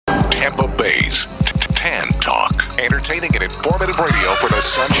Tampa Bay's Tan Talk. Entertaining and informative radio for the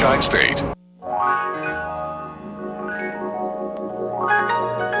Sunshine State.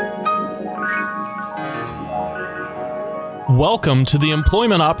 Welcome to the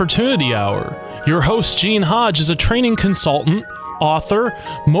Employment Opportunity Hour. Your host, Gene Hodge, is a training consultant, author,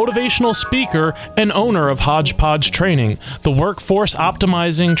 motivational speaker, and owner of Hodgepodge Training, the workforce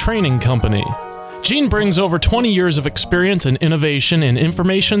optimizing training company. Gene brings over 20 years of experience and innovation in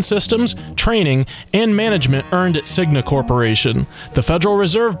information systems, training, and management earned at Cigna Corporation, the Federal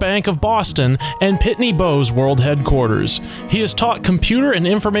Reserve Bank of Boston, and Pitney Bowes World Headquarters. He has taught computer and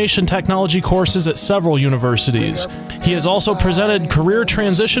information technology courses at several universities. He has also presented career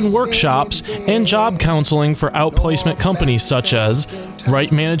transition workshops and job counseling for outplacement companies such as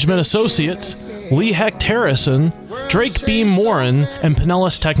Wright Management Associates, Lee Hecht Harrison, Drake Beam Warren, and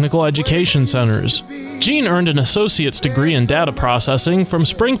Pinellas Technical Education Centers. Gene earned an associate's degree in data processing from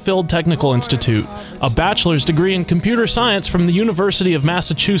Springfield Technical Institute, a bachelor's degree in computer science from the University of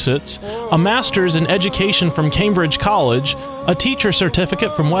Massachusetts, a master's in education from Cambridge College, a teacher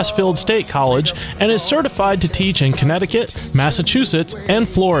certificate from Westfield State College, and is certified to teach in Connecticut, Massachusetts, and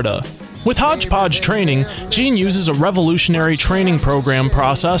Florida. With Hodgepodge Training, Gene uses a revolutionary training program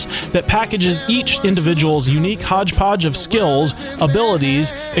process that packages each individual's unique hodgepodge of skills,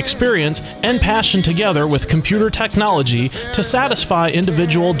 abilities, experience, and passion together with computer technology to satisfy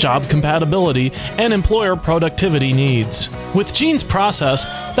individual job compatibility and employer productivity needs. With Gene's process,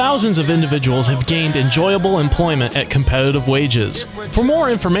 thousands of individuals have gained enjoyable employment at competitive wages. For more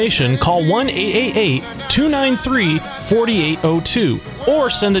information, call 1-888-293-4802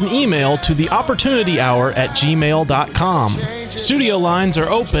 or send an email to theopportunityhour@gmail.com. Studio lines are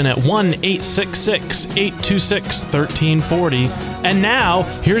open at 1-866-826-1340. And now,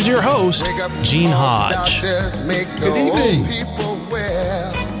 here's your host, Gene Hodge. Good evening.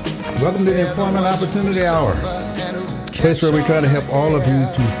 Welcome to the Employment Opportunity Hour, a place where we try to help all of you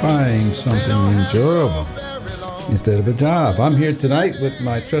to find something enjoyable instead of a job. I'm here tonight with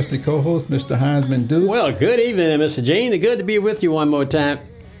my trusty co-host, Mr. Heinzman Dukes. Well, good evening, Mr. Gene. Good to be with you one more time.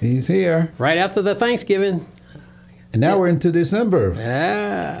 He's here. Right after the Thanksgiving. And now we're into December.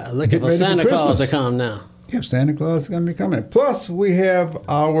 Yeah, looking for Santa Claus to come now. Yep, Santa Claus is going to be coming. Plus, we have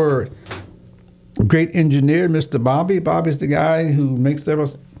our great engineer, Mr. Bobby. Bobby's the guy who makes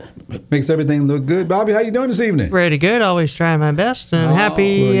everything look good. Bobby, how you doing this evening? Pretty good. Always trying my best. And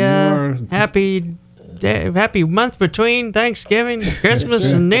happy month between Thanksgiving,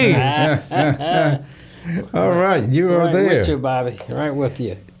 Christmas, and New Year's. All right, you are right there. Right with you, Bobby. Right with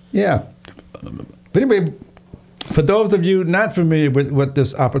you. Yeah. But anyway, for those of you not familiar with what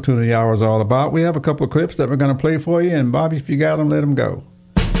this Opportunity Hour is all about, we have a couple of clips that we're going to play for you. And Bobby, if you got them, let them go.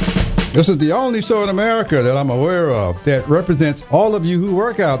 This is the only show in America that I'm aware of that represents all of you who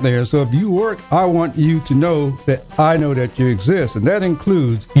work out there. So if you work, I want you to know that I know that you exist. And that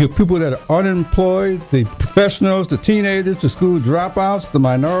includes you people that are unemployed, the professionals, the teenagers, the school dropouts, the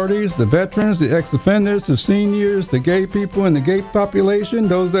minorities, the veterans, the ex-offenders, the seniors, the gay people in the gay population,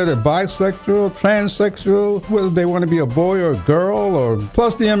 those that are bisexual, transsexual, whether they want to be a boy or a girl, or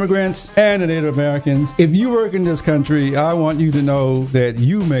plus the immigrants and the Native Americans. If you work in this country, I want you to know that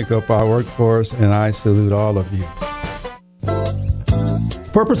you make up our workforce, and I salute all of you.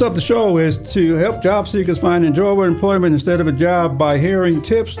 The purpose of the show is to help job seekers find enjoyable employment instead of a job by hearing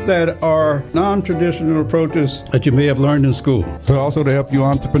tips that are non-traditional approaches that you may have learned in school. But also to help you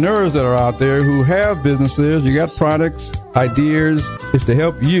entrepreneurs that are out there who have businesses, you got products, ideas. It's to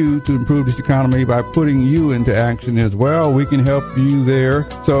help you to improve this economy by putting you into action as well. We can help you there.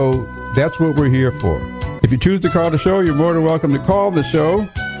 So that's what we're here for. If you choose to call the show, you're more than welcome to call the show.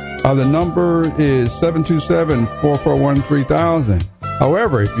 The number is 727-441-3000.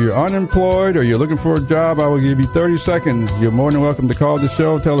 However, if you're unemployed or you're looking for a job, I will give you 30 seconds. You're more than welcome to call the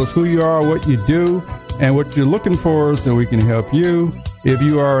show. Tell us who you are, what you do, and what you're looking for so we can help you. If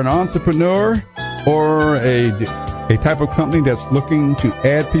you are an entrepreneur or a type of company that's looking to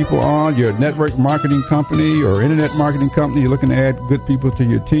add people on, you're a network marketing company or internet marketing company, you're looking to add good people to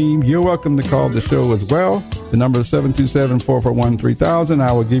your team, you're welcome to call the show as well. The number is 727-441-3000.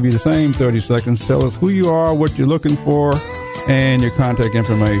 I will give you the same 30 seconds. Tell us who you are, what you're looking for, and your contact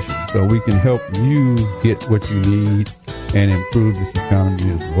information so we can help you get what you need and improve this economy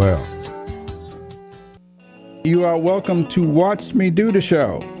as well. You are welcome to watch me do the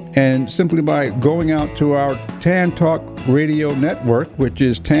show. And simply by going out to our Tan Talk radio network, which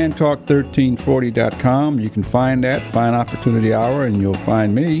is tantalk1340.com, you can find that, find Opportunity Hour, and you'll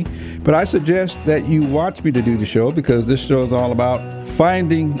find me. But I suggest that you watch me to do the show because this show is all about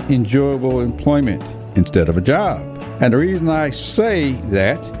finding enjoyable employment instead of a job. And the reason I say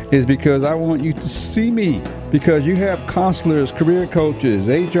that is because I want you to see me. Because you have counselors, career coaches,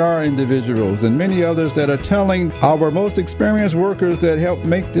 HR individuals, and many others that are telling our most experienced workers that help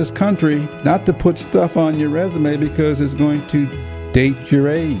make this country not to put stuff on your resume because it's going to date your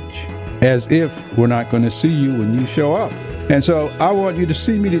age, as if we're not going to see you when you show up. And so I want you to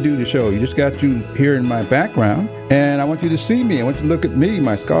see me to do the show. You just got you here in my background, and I want you to see me. I want you to look at me,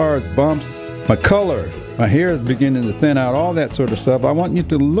 my scars, bumps, my color. My hair is beginning to thin out, all that sort of stuff. I want you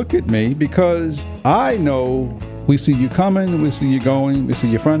to look at me because I know we see you coming, we see you going, we see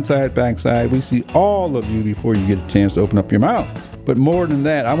your front side, back side. We see all of you before you get a chance to open up your mouth. But more than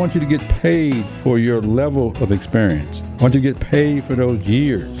that, I want you to get paid for your level of experience. I want you to get paid for those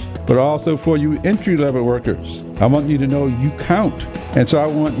years, but also for you entry-level workers. I want you to know you count. And so I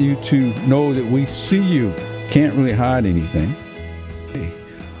want you to know that we see you. Can't really hide anything.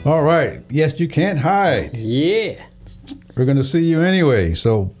 All right. Yes, you can't hide. Yeah. We're going to see you anyway.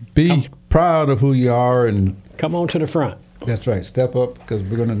 So be proud of who you are. And come on to the front. That's right. Step up because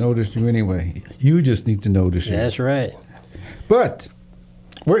we're going to notice you anyway. You just need to notice you. That's right. But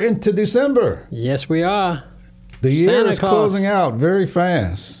we're into December. Yes, we are. The year is closing out very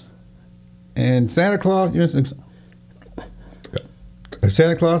fast. And Santa Claus is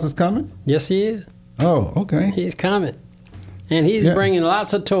coming? Yes, he is. Oh, okay. He's coming. And he's bringing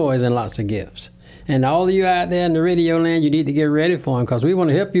lots of toys and lots of gifts. And all of you out there in the radio land, you need to get ready for him because we want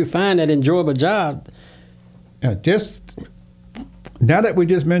to help you find that enjoyable job. Just now that we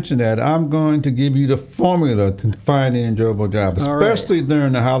just mentioned that, I'm going to give you the formula to find an enjoyable job, especially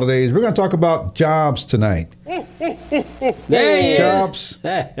during the holidays. We're going to talk about jobs tonight. There he jobs.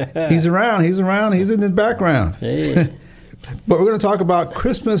 He's around. He's in the background. Hey. But we're going to talk about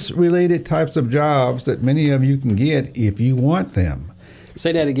Christmas-related types of jobs that many of you can get if you want them.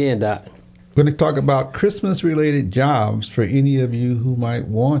 Say that again, Doc. We're going to talk about Christmas-related jobs for any of you who might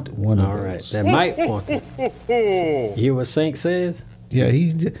want one of those. All right, that might want them. You hear what Sink says? Yeah,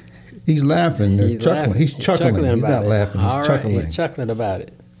 he's laughing. He's chuckling. He's chuckling. He's not laughing. He's chuckling. He's chuckling about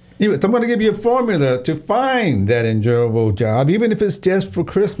it. Anyway, so I'm going to give you a formula to find that enjoyable job, even if it's just for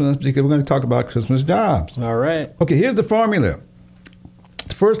Christmas, because we're going to talk about Christmas jobs. All right. Okay, here's the formula.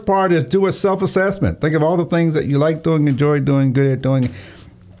 The first part is do a self-assessment. Think of all the things that you like doing, enjoy doing, good at doing.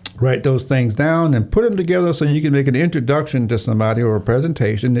 Write those things down and put them together so you can make an introduction to somebody or a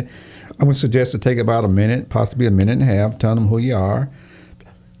presentation. I would suggest to take about a minute, possibly a minute and a half, tell them who you are,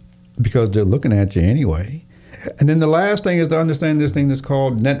 because they're looking at you anyway. And then the last thing is to understand this thing that's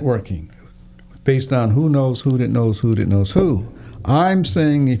called networking, based on who knows who that knows who that knows who. I'm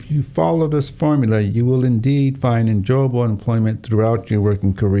saying if you follow this formula, you will indeed find enjoyable employment throughout your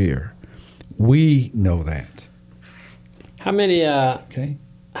working career. We know that. How many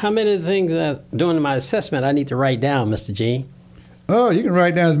things during my assessment I need to write down, Mr. Gene? Oh, you can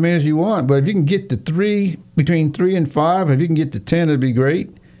write down as many as you want, but if you can get to between 3 and 5, if you can get to 10, it'd be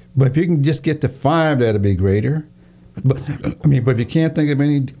great. But if you can just get to 5, that'd be greater. But if you can't think of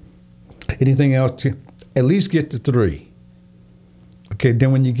anything else, at least get to 3. Okay,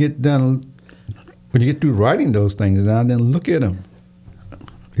 then when you get through writing those things down, then look at them.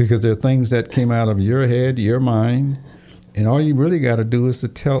 Because they're things that came out of your head, your mind, and all you really got to do is to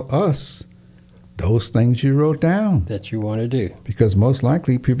tell us those things you wrote down. That you want to do. Because most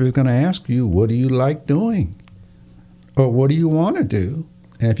likely people are going to ask you, what do you like doing? Or what do you want to do?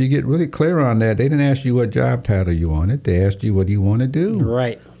 And if you get really clear on that, they didn't ask you what job title you wanted. They asked you, what do you want to do?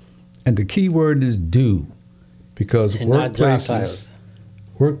 Right. And the key word is do. Because not job titles.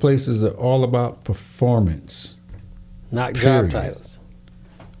 Workplaces are all about performance. Not job titles.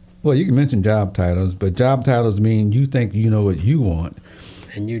 Well, you can mention job titles, but job titles mean you think you know what you want.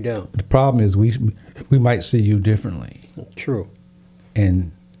 And you don't. The problem is we might see you differently. True.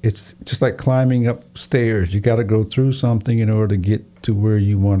 And it's just like climbing up stairs. You got to go through something in order to get to where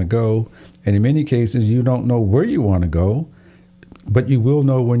you want to go. And in many cases, you don't know where you want to go, but you will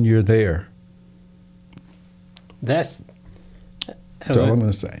know when you're there. That's all I'm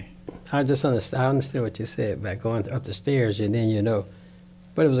going to say. I understood what you said about going up the stairs, and then you know.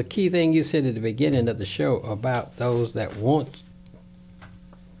 But it was a key thing you said at the beginning of the show about those that wants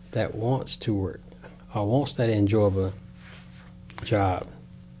to work or wants that enjoyable job.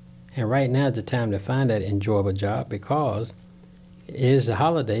 And right now is the time to find that enjoyable job because it is the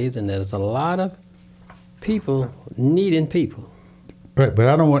holidays and there's a lot of people needing people. Right, but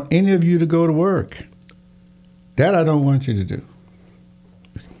I don't want any of you to go to work. That I don't want you to do.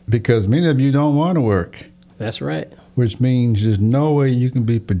 Because many of you don't want to work. That's right. Which means there's no way you can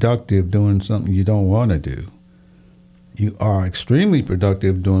be productive doing something you don't want to do. you are extremely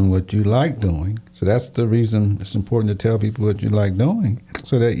productive doing what you like doing. So that's the reason it's important to tell people what you like doing,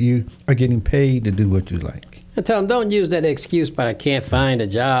 so that you are getting paid to do what you like. And tell them, don't use that excuse, but I can't find a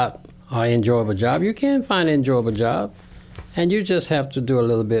job or enjoyable job. You can find an enjoyable job, and you just have to do a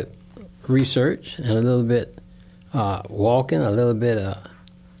little bit research and a little bit walking, a little bit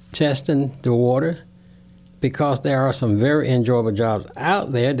testing the water, because there are some very enjoyable jobs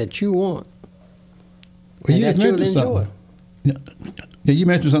out there that you want. Well, and that you'll enjoy. Yeah, you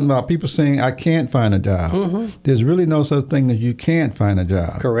mentioned something about people saying, I can't find a job. Mm-hmm. There's really no such thing as you can't find a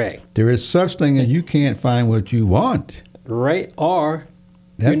job. Correct. There is such thing as you can't find what you want. Right, or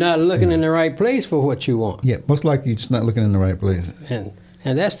you're not looking in the right place for what you want. Yeah, most likely you're just not looking in the right places. And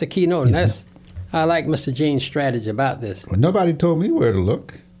that's the keynote. And that's, I like Mr. Gene's strategy about this. Well, nobody told me where to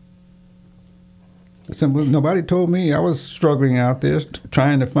look. Nobody told me. I was struggling out there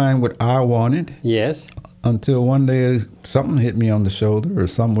trying to find what I wanted. Yes. Until one day something hit me on the shoulder or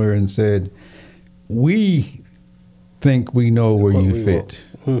somewhere and said, we think we know where you fit.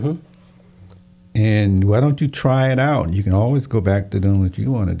 Mm-hmm. And why don't you try it out? You can always go back to doing what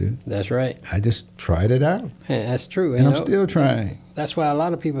you want to do. That's right. I just tried it out. And that's true. And I'm still trying. That's why a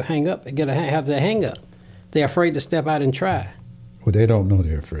lot of people hang up, have their hang up. They're afraid to step out and try. Well, they don't know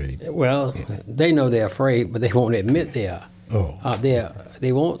they're afraid. Well, they know they're afraid, but they won't admit they are. Oh.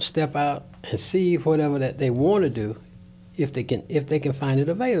 They won't step out and see whatever that they want to do if they can find it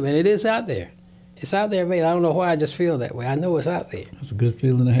available. And it is out there. It's out there available. I don't know why I just feel that way. I know it's out there. That's a good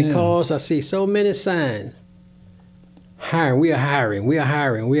feeling to have. Because I see so many signs. We are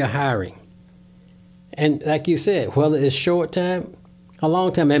hiring. And like you said, whether it's short time, a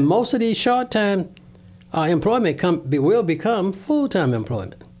long time, and most of these short time employment will become full-time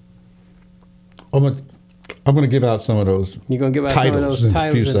employment. I'm going to give out some of those. You're going to give out some of those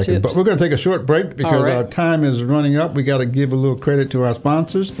titles and tips. But we're going to take a short break because our time is running up. We got to give a little credit to our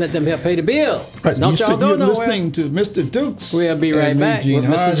sponsors. Let them help pay the bill. Right. Don't y'all go nowhere. You're listening to Mr. Dukes. We'll be right back with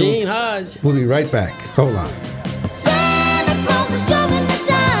Mr. Gene Hodge. We'll be right back. Hold on. Santa Claus is coming to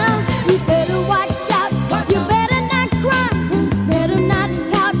town. You better watch out. You better not cry. You better not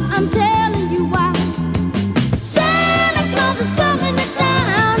pout. I'm telling you why. Santa Claus is coming to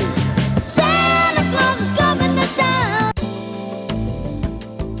town. Santa Claus is coming to town.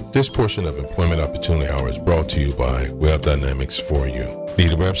 This portion of Employment Opportunity Hour is brought to you by Web Dynamics 4U.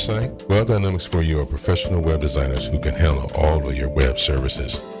 Need a website? Web Dynamics 4U are professional web designers who can handle all of your web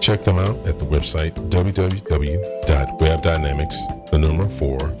services. Check them out at the website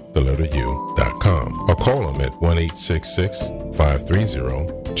www.webdynamics4u.com or call them at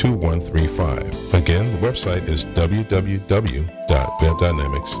 1-866-530-2135. Again, the website is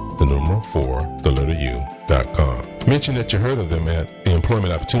www.webdynamics4u.com. Mention that you heard of them at the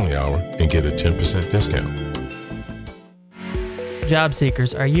Employment Opportunity Hour and get a 10% discount. Job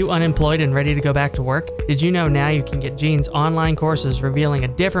seekers, are you unemployed and ready to go back to work? Did you know now you can get Gene's online courses revealing a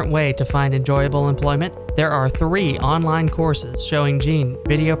different way to find enjoyable employment? There are 3 online courses showing Gene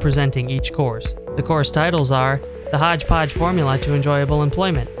video presenting each course. The course titles are The Hodgepodge Formula to Enjoyable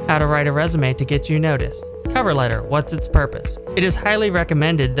Employment, How to Write a Resume to Get You Noticed, Cover Letter, What's Its Purpose? It is highly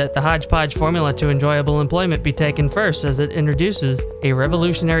recommended that the Hodgepodge Formula to Enjoyable Employment be taken first, as it introduces a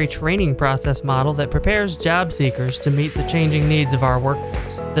revolutionary training process model that prepares job seekers to meet the changing needs of our workforce.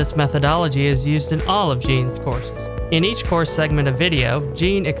 This methodology is used in all of Gene's courses. In each course segment of video,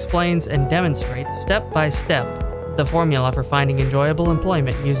 Gene explains and demonstrates step by step the formula for finding enjoyable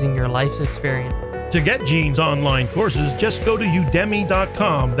employment using your life's experiences. To get Gene's online courses, just go to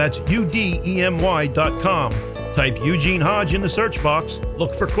udemy.com. That's udemy.com. Type Eugene Hodge in the search box,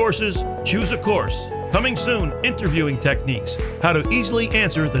 look for courses, choose a course. Coming soon, interviewing techniques, how to easily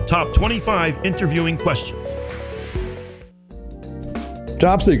answer the top 25 interviewing questions.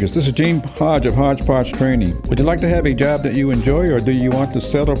 Job seekers, this is Gene Hodge of Hodgepodge Training. Would you like to have a job that you enjoy, or do you want to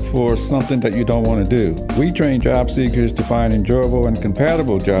settle for something that you don't want to do? We train job seekers to find enjoyable and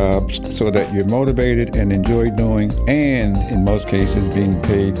compatible jobs so that you're motivated and enjoy doing, and in most cases, being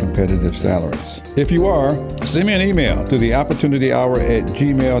paid competitive salaries. If you are, send me an email to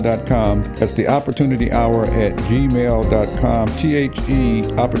theopportunityhour@gmail.com. That's theopportunityhour@gmail.com. THE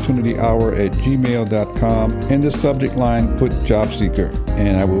opportunityhour@gmail.com. In the subject line, put job seeker,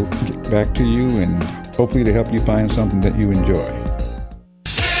 and I will get back to you and hopefully to help you find something that you enjoy.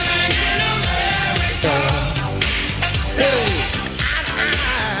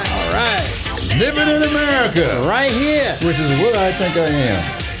 All right. Living in America, Right here which is what I think I am.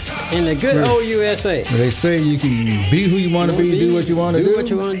 in the good old USA. They say you can be who you want to be, do what you want to do. Do what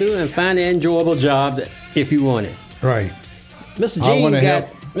you want to do, and find an enjoyable job if you want it. Right. Mr. I wanna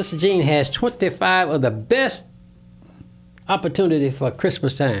Gene has 25 of the best opportunity for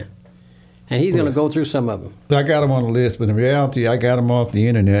Christmas time, and he's going to go through some of them. I got them on the list, but in reality, I got them off the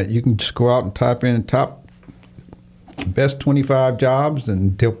internet. You can just go out and type in top best 25 jobs,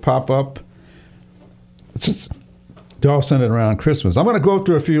 and they'll pop up. They're all centered around Christmas. I'm going to go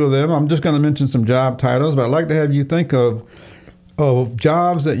through a few of them. I'm just going to mention some job titles, but I'd like to have you think of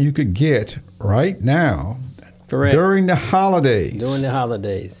jobs that you could get right now. Correct. During the holidays. During the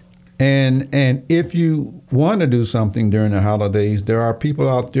holidays. And if you want to do something during the holidays, there are people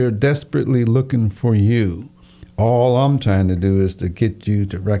out there desperately looking for you. All I'm trying to do is to get you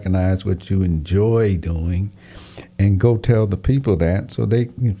to recognize what you enjoy doing and go tell the people that so they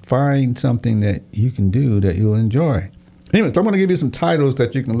can find something that you can do that you'll enjoy. Anyways, I'm going to give you some titles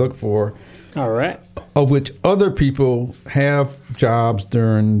that you can look for. All right. Of which other people have jobs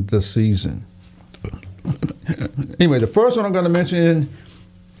during the season. Anyway, the first one I'm going to mention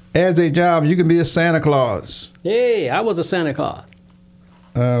as a job, you can be a Santa Claus. Hey, I was a Santa Claus.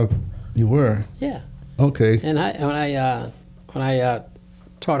 You were? Yeah. Okay. And when I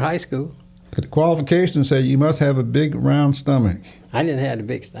taught high school, The qualifications say you must have a big round stomach. I didn't have the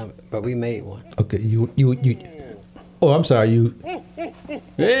big stomach, but we made one. Okay, you. Oh, I'm sorry, you.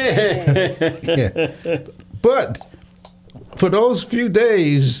 Yeah. But for those few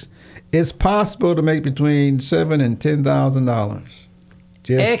days, it's possible to make between $7,000 and $10,000.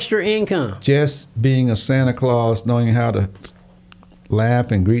 Extra income. Just being a Santa Claus, knowing how to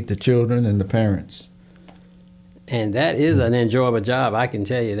laugh and greet the children and the parents. And that is an enjoyable job, I can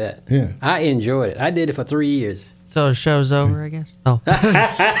tell you that. Yeah. I enjoyed it. I did it for 3 years. So the show's over, I guess? Oh. Not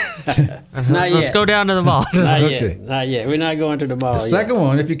Let's yet. go down to the mall. Not Okay. yet. Not yet. We're not going to the mall The second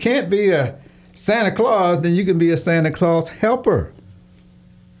one, if you can't be a Santa Claus, then you can be a Santa Claus helper.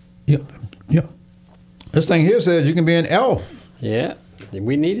 Yep. This thing here says you can be an elf. Yeah.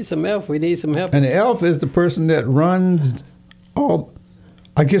 We needed some help. We need some help. And the elf is the person that runs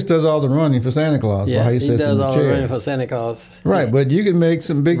does all the running for Santa Claus. Yeah, while he sits in does the all the chair. running for Santa Claus. Right, but you can make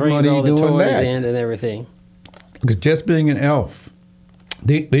some big Brings money all the doing toys that. in and everything. Because just being an elf,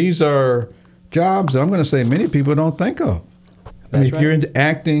 these are jobs that I'm going to say many people don't think of. I mean, if right. you're into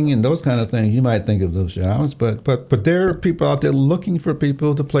acting and those kind of things, you might think of those jobs. But there are people out there looking for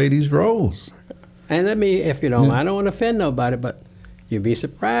people to play these roles. And let me, if you don't mind, I don't want to offend nobody, but you'd be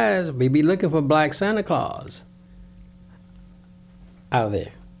surprised. We be looking for black Santa Claus out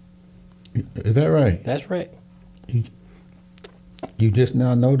there. Is that right? That's right. You just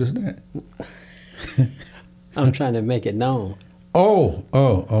now noticed that? I'm trying to make it known. Oh,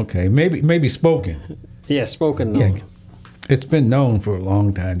 okay. Maybe spoken. Yeah, spoken known. Yeah, it's been known for a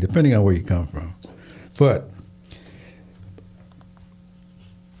long time, depending on where you come from. But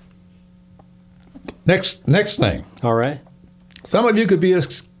next thing. All right. Some of you could be a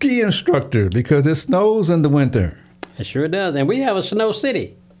ski instructor because it snows in the winter. It sure does. And we have a snow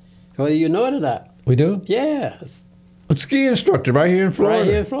city, whether you know it or not. We do? Yeah. A ski instructor right here in Florida. Right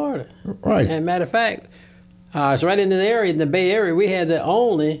here in Florida. Right. And matter of fact, it's right in the area, in the Bay Area, we had the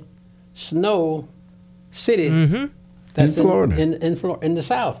only snow city that's In Florida. in the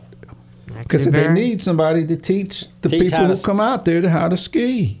South. Because they need somebody to teach the people who come out there how to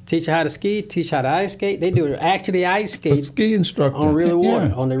ski. Teach how to ski, teach how to ice skate. They do actually ice skate. A ski instructor. On real water,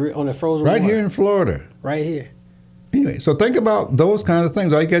 Yeah. on the frozen Right water. here in Florida. Right here. Anyway, so think about those kind of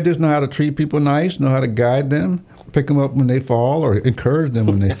things. All you got to do is know how to treat people nice, know how to guide them, pick them up when they fall, or encourage them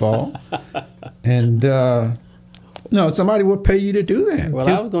when they fall. And, somebody will pay you to do that. Well,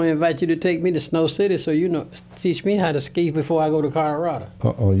 I was going to invite you to take me to Snow City so teach me how to ski before I go to Colorado.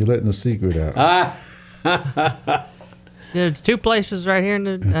 Uh-oh, you're letting the secret out. There's two places right here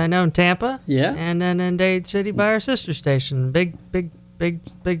in Tampa. Yeah. And then in Dade City by our sister station. Big. Well,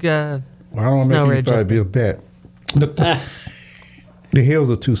 I don't Snow make you ridge try to up be a bet. The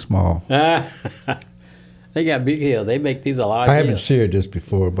hills are too small. They got big hills. They make these a large I haven't hills. shared this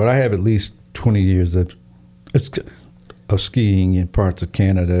before, but I have at least 20 years of skiing in parts of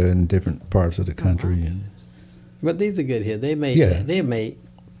Canada and different parts of the country. And But these are good hills. They made Yeah. that. They made.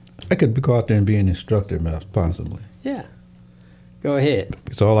 I could go out there and be an instructor, possibly. Yeah. Go ahead.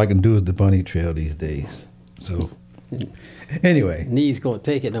 Because all I can do is the bunny trail these days. So, anyway, Knees going to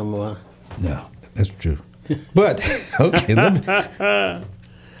take it no more. no, that's true. But, okay,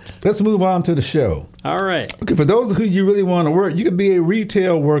 let's move on to the show. All right. Okay, for those of you really want to work, you could be a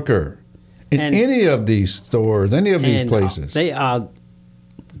retail worker in And- any of these stores, any of these places. The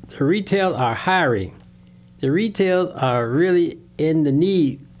retail are hiring. The retails are really in the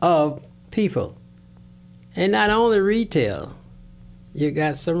need of people. And not only retail, you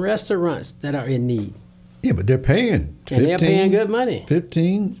got some restaurants that are in need. Yeah, but they're paying 15, and they're paying good money.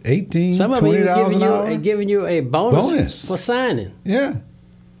 15, 18, Some of them even $20 giving you a bonus for signing. Yeah.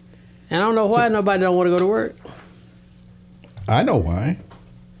 And I don't know why nobody don't want to go to work. I know why.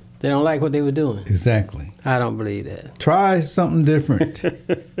 They don't like what they were doing. Exactly. I don't believe that. Try something different.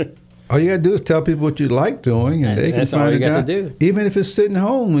 All you got to do is tell people what you like doing, and they can That's all find you a got job. to do. Even if it's sitting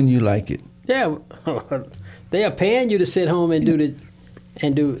home when you like it. Yeah, they are paying you to sit home and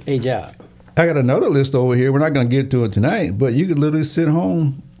do a job. I got another list over here. We're not going to get to it tonight, but you could literally sit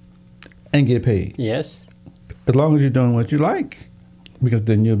home and get paid. Yes. As long as you're doing what you like, because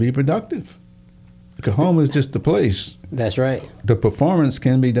then you'll be productive. Because home is just the place. That's right. The performance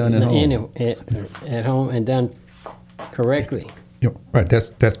can be done at home. At home and done correctly. Yeah, right.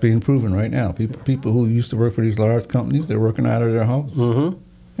 That's being proven right now. People who used to work for these large companies, they're working out of their homes. Mm-hmm.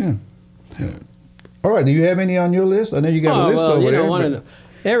 Yeah. All right. Do you have any on your list? I know you got a list over there.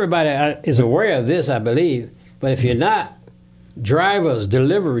 Everybody is aware of this, I believe. But if you're not,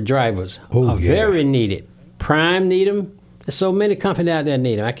 delivery drivers are very needed. Prime need them. There's so many companies out there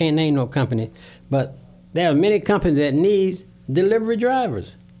need them. I can't name no company, but there are many companies that need delivery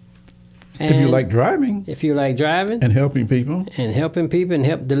drivers. And if you like driving. And helping people. And help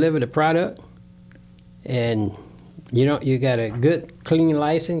deliver the product. And you got a good, clean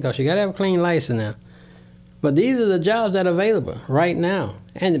license, because you got to have a clean license now. But these are the jobs that are available right now.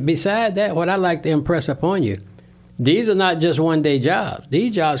 And besides that, what I like to impress upon you, these are not just one-day jobs.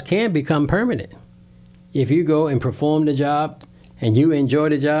 These jobs can become permanent. If you go and perform the job and you enjoy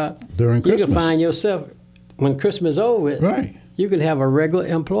the job, during Christmas, you can find yourself, when Christmas is over, right, you can have a regular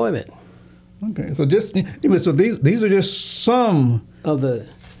employment. Okay, so these are just some of the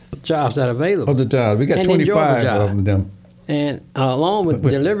jobs that are available. Of the jobs. We got 25 of them. And along with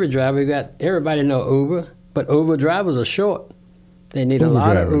delivery driver, we got, everybody know Uber, but Uber drivers are short. They need a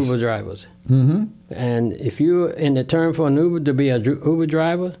lot of Uber drivers. Mm-hmm. And if you're in the term for an Uber to be an Uber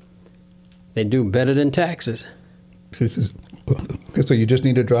driver, they do better than taxes. Okay, so you just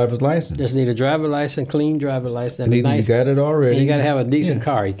need a driver's license. Just need a driver's license, clean driver's license. You got it already. And you got to have a decent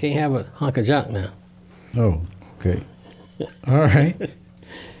car. You can't have a hunk of junk now. Oh, okay. All right.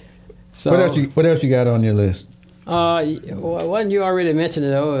 So what else you got on your list? One you already mentioned it,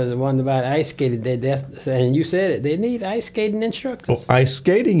 though, is the one about ice skating. And you said it. They need ice skating instructors. Oh, ice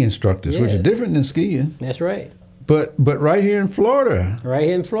skating instructors, which are different than skiing. That's right. But right here in Florida. Right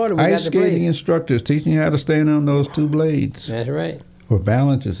here in Florida, we ice got the place. skating instructors teaching you how to stand on those two blades. That's right. Or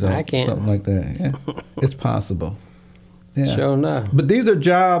balance yourself. I can't. Something like that. Yeah. It's possible. Yeah. Sure enough. But these are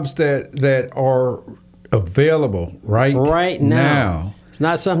jobs that are available right now. It's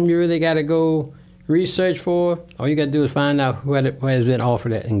not something you really got to go research for. All you got to do is find out where has been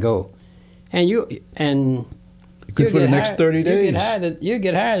offered it and go. And good for the next 30 days. You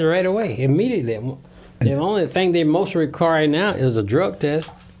get hired right away, immediately. The only thing they most require now is a drug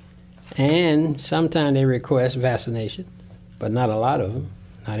test, and sometimes they request vaccination, but not a lot of them.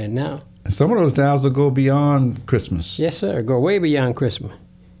 Not in now. And some of those jobs will go beyond Christmas. Yes, sir. Go way beyond Christmas.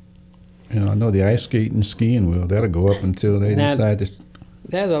 I know the ice skating, skiing will. That'll go up until they decide to.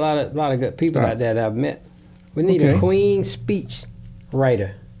 There's a lot of good people out there that I've met. We need a queen speech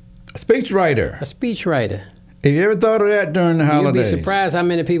writer. A speech writer. A speech writer. Have you ever thought of that during the holidays? You'd be surprised how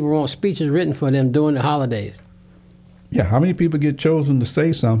many people want speeches written for them during the holidays. Yeah, how many people get chosen to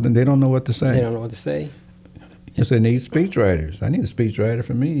say something? They don't know what to say. They don't know what to say. Yes, they need speech writers. I need a speech writer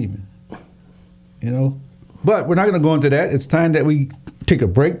for me, even. But we're not going to go into that. It's time that we take a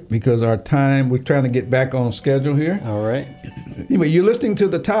break because we're trying to get back on schedule here. All right. Anyway, you're listening to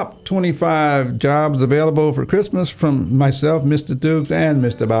the top 25 jobs available for Christmas from myself, Mr. Dukes, and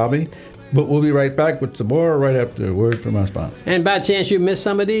Mr. Bobby. But we'll be right back with some more right after a word from our sponsor. And by chance you missed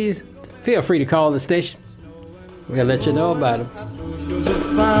some of these, feel free to call the station. We'll let you know about them.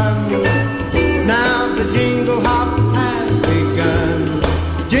 Now the jingle hop has begun.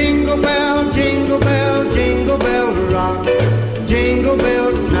 Jingle bell, jingle bell, jingle bell rock. Jingle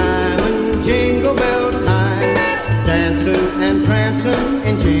bell time and jingle bell time. Dancing and prancing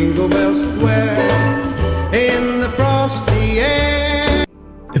in Jingle Bell Square. In the frosty air.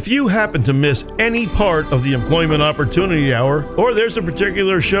 If you happen to miss any part of the Employment Opportunity Hour, or there's a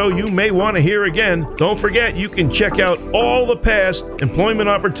particular show you may want to hear again, don't forget you can check out all the past Employment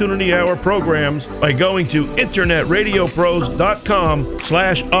Opportunity Hour programs by going to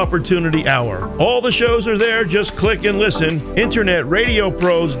internetradiopros.com/opportunity hour. All the shows are there. Just click and listen.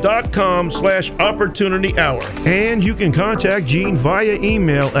 internetradiopros.com/opportunity hour. And you can contact Gene via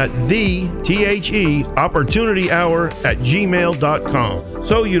email at opportunityhour@gmail.com.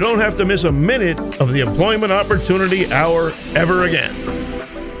 So you don't have to miss a minute of the Employment Opportunity Hour ever again.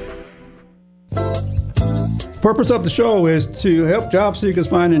 Purpose of the show is to help job seekers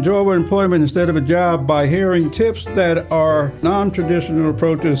find enjoyable employment instead of a job by hearing tips that are non-traditional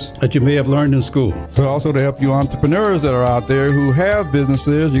approaches that you may have learned in school. But also to help you entrepreneurs that are out there who have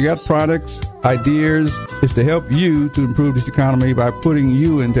businesses, you got products, ideas. It's to help you to improve this economy by putting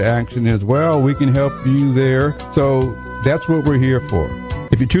you into action as well. We can help you there. So that's what we're here for.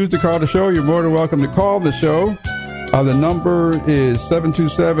 If you choose to call the show, you're more than welcome to call the show. The number is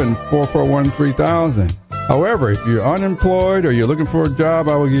 727-441-3000. However, if you're unemployed or you're looking for a job,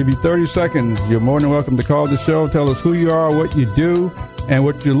 I will give you 30 seconds. You're more than welcome to call the show. Tell us who you are, what you do, and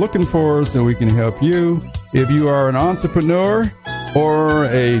what you're looking for so we can help you. If you are an entrepreneur or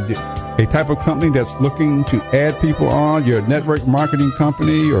a type of company that's looking to add people on, you're a network marketing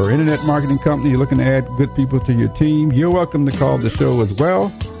company or internet marketing company, you're looking to add good people to your team, you're welcome to call the show as well.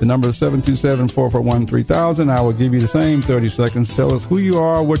 The number is 727-441-3000. I will give you the same 30 seconds. Tell us who you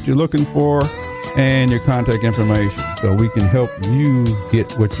are, what you're looking for, and your contact information so we can help you get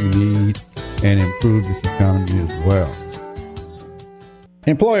what you need and improve this economy as well.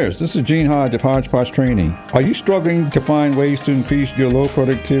 Employers, this is Gene Hodge of Hodgepodge Training. Are you struggling to find ways to increase your low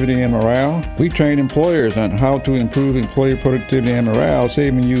productivity and morale? We train employers on how to improve employee productivity and morale,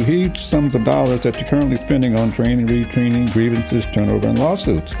 saving you huge sums of dollars that you're currently spending on training, retraining, grievances, turnover, and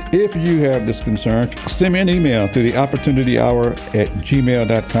lawsuits. If you have this concern, send me an email to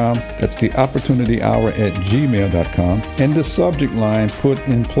theopportunityhour@gmail.com. That's theopporunityhour@gmail.com. In the subject line, put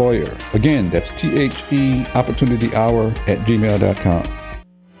employer. Again, that's THEopportunityhour@gmail.com.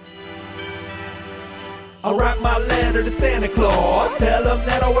 I'll write my letter to Santa Claus, tell him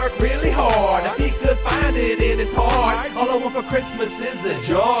that I work really hard. If he could find it in his heart, all I want for Christmas is a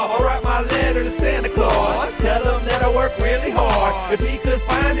job. I'll write my letter to Santa Claus, tell him that I work really hard. If he could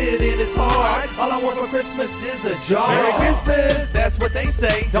find it in his heart, all I want for Christmas is a job. Merry Christmas, that's what they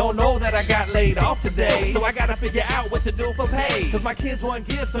say. Don't know that I got laid off today, so I gotta figure out what to do for pay. Cause my kids want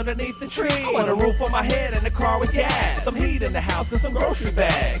gifts underneath the tree. I want a roof on my head and a car with gas, some heat in the house and some grocery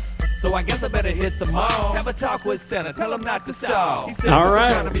bags. So I guess I better hit the mall. Have a talk with Santa, tell him not to stall. He said, all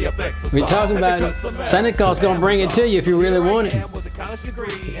right, we're talking about it. Santa Claus gonna bring it to you if you really want it.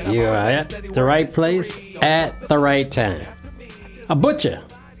 You're at the right place at the right time. A butcher.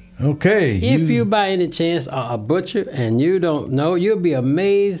 Okay. If you by any chance are a butcher and you don't know, you'll be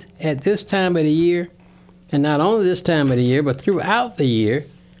amazed at this time of the year, and not only this time of the year, but throughout the year,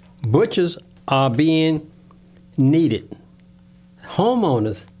 butchers are being needed.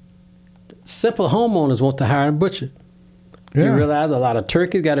 Simple homeowners want to hire a butcher. Yeah. You realize a lot of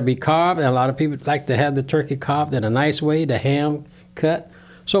turkeys got to be carved, and a lot of people like to have the turkey carved in a nice way, the ham cut.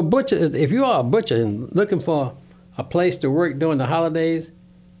 So if you are a butcher and looking for a place to work during the holidays,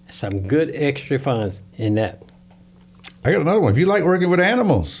 some good extra funds in that. I got another one. If you like working with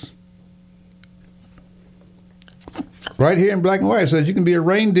animals, right here in black and white, it says you can be a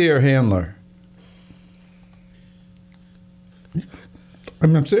reindeer handler.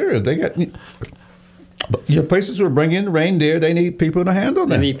 I'm serious. They got your places will bring in reindeer. They need people to handle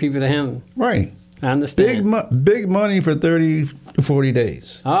them. They need people to handle them. Right. I understand. Big money for 30 to 40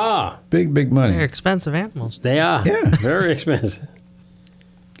 days. Ah. Big money. They're expensive animals. They are. Yeah. Very expensive.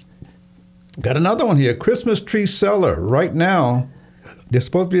 Got another one here. Christmas tree seller. Right now, there's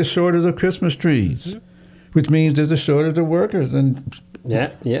supposed to be a shortage of Christmas trees, which means there's a shortage of workers. And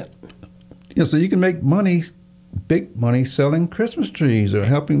yeah. So you can make money. Big money selling Christmas trees or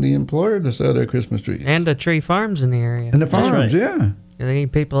helping the employer to sell their Christmas trees. And the tree farms in the area. And the farms, yeah. They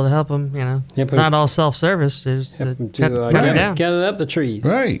need people to help them, It's not all self-service. Just cut it down. Gather up the trees.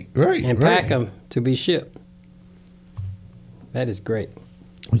 Right. And pack them to be shipped. That is great.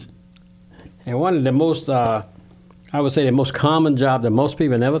 And one of the most, I would say the most common job that most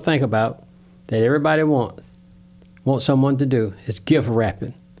people never think about, that everybody wants someone to do, is gift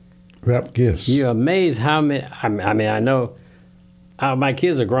wrapping. Wrap gifts. You're amazed how many. I know my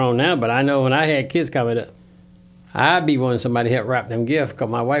kids are grown now, but I know when I had kids coming up, I'd be wanting somebody to help wrap them gifts because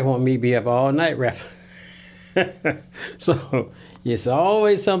my wife wanted me to be up all night wrapping. So it's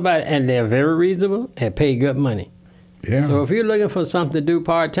always somebody, and they're very reasonable and pay good money. Yeah. So if you're looking for something to do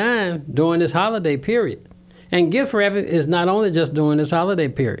part-time during this holiday period, and gift wrapping is not only just during this holiday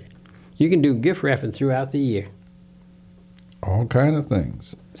period. You can do gift wrapping throughout the year. All kind of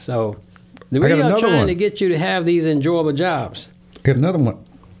things. So we are trying to get you to have these enjoyable jobs. Got another one.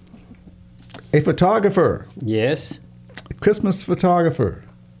 A photographer. Yes. A Christmas photographer.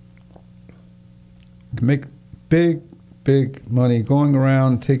 You can make big money going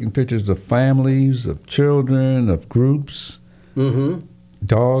around taking pictures of families, of children, of groups,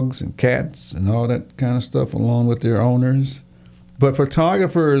 dogs and cats and all that kind of stuff along with their owners. But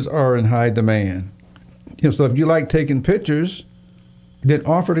photographers are in high demand. So if you like taking pictures, then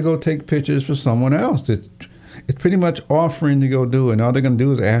offer to go take pictures for someone else. It's pretty much offering to go do it. And all they're going to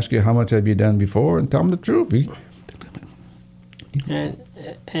do is ask you how much have you done before and tell them the truth. And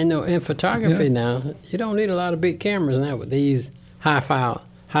in photography now, you don't need a lot of big cameras now with these high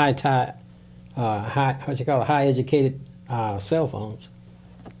educated cell phones.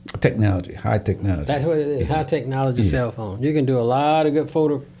 Technology, high technology. That's what it is, high technology cell phone. You can do a lot of good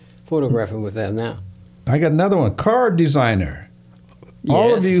photographing with that now. I got another one, card designer. Yes.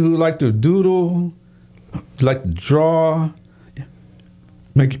 All of you who like to doodle, like to draw,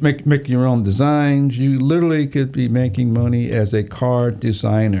 make your own designs, you literally could be making money as a card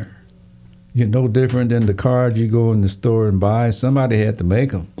designer. You're no different than the cards you go in the store and buy. Somebody had to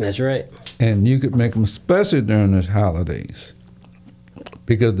make them. That's right. And you could make them especially during the holidays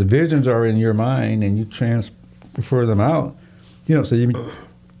because the visions are in your mind and you transfer them out. So you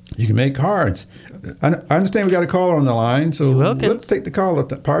can make cards. I understand we got a caller on the line, so let's take the call.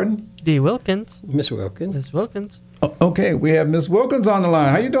 Pardon? D. Wilkins. Miss Wilkins. Miss Wilkins. Okay, we have Miss Wilkins on the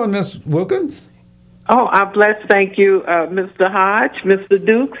line. How you doing, Miss Wilkins? Oh, I'm blessed. Thank you, Mr. Hodge, Mr.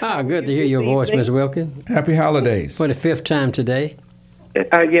 Dukes. Good to hear your voice, Miss Wilkins. Happy holidays. For the 5th time today.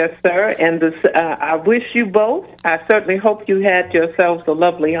 Yes, sir. And I wish you both. I certainly hope you had yourselves a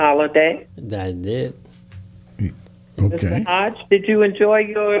lovely holiday. I did. Okay. Mr. Hodge, did you enjoy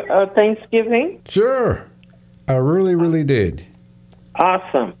your Thanksgiving? Sure. I really, really did.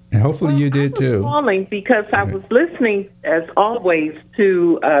 Awesome. And hopefully you did too. I was calling because I was listening, as always,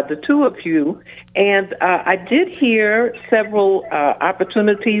 to the two of you, and I did hear several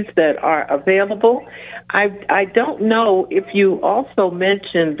opportunities that are available. I don't know if you also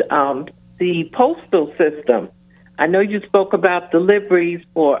mentioned the postal system. I know you spoke about deliveries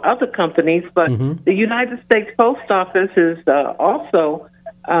for other companies, but the United States Post Office is also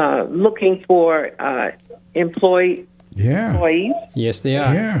looking for employees. Yes, they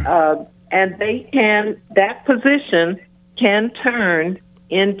are. Yeah. And that position can turn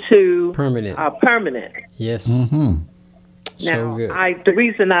into permanent. Yes. Mm-hmm. Now, So good. the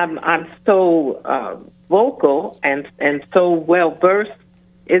reason I'm so vocal and so well versed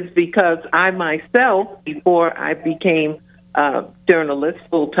is because I myself, before I became a journalist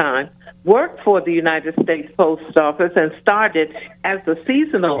full time, worked for the United States Post Office and started as a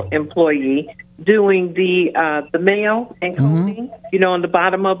seasonal employee doing the mail and coding, on the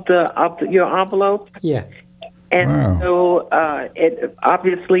bottom of your envelope. Yeah. And so it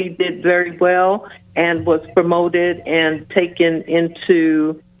obviously did very well and was promoted and taken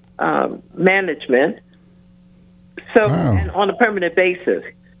into management. So, and on a permanent basis.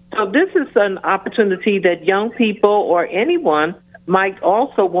 So this is an opportunity that young people or anyone might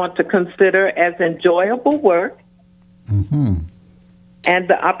also want to consider as enjoyable work. Mm-hmm. And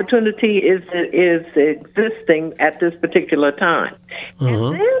the opportunity is existing at this particular time.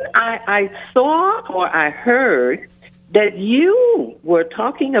 And then I saw or I heard that you were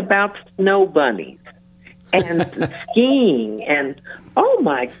talking about snow bunnies and skiing. And, oh,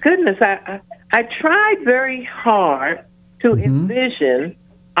 my goodness, I tried very hard to envision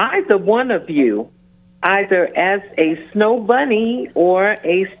either one of you, either as a snow bunny or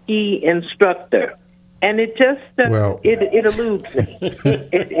a ski instructor. And it just it eludes me.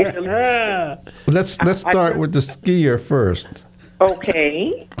 It eludes me. Let's start with the skier first.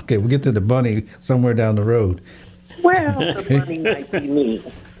 Okay. Okay, we'll get to the bunny somewhere down the road. Well, the bunny might be me.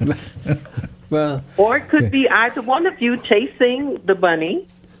 Well, or it could be either one of you chasing the bunny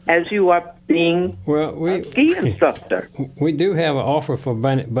as you are being a ski instructor. We do have an offer for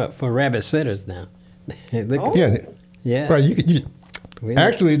bunny, but for rabbit sitters now. Yeah. Right.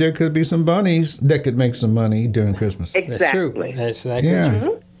 Actually, there could be some bunnies that could make some money during Christmas. Exactly. That's true. That's exactly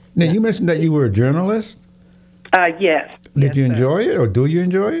true. Now, you mentioned that you were a journalist. Yes. Did you enjoy it, or do you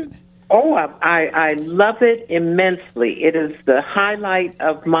enjoy it? Oh, I love it immensely. It is the highlight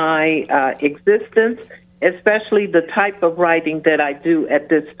of my existence, especially the type of writing that I do at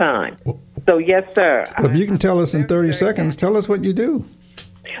this time. So, yes, sir. Well, if you can tell us in 30 seconds, tell us what you do.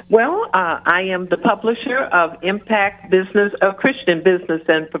 Well, I am the publisher of Impact Business, Christian Business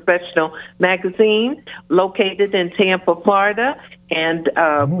and Professional magazine, located in Tampa, Florida, and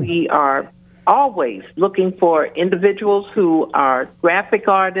we are always looking for individuals who are graphic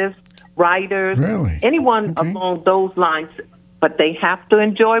artists, writers, anyone along those lines, but they have to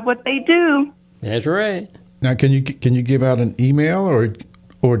enjoy what they do. That's right. Now, can you give out an email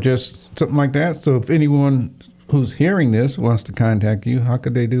or just something like that? So if anyone who's hearing this wants to contact you, how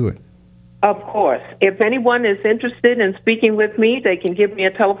could they do it? Of course. If anyone is interested in speaking with me, they can give me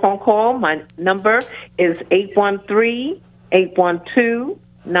a telephone call. My number is 813-812-5655.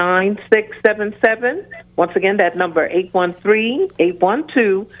 813-812-9677. Once again, that number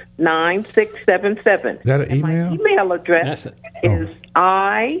 813-812-9677. Is that an email? My email address is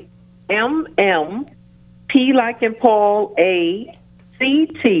IMMP like in Paul,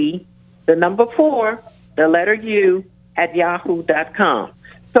 ACT, the number 4, the letter U, at yahoo.com.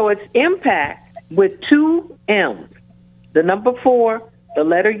 So it's impact with 2 M's, the number 4, the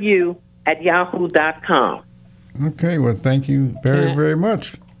letter U, at yahoo.com. Okay, well, thank you very, very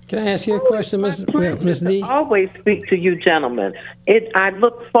much. Can I ask you a question, Ms. D? I always speak to you gentlemen. I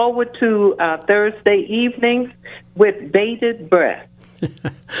look forward to Thursday evenings with bated breath.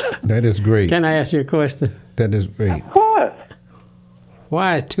 That is great. Can I ask you a question? That is great. Of course.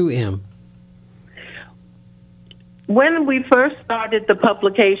 Why 2M? When we first started the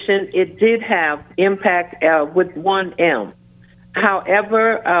publication, it did have impact with 1 M.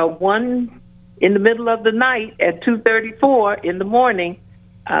 However, one in the middle of the night at 2:34 in the morning,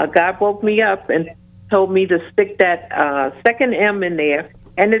 God woke me up and told me to stick that second M in there,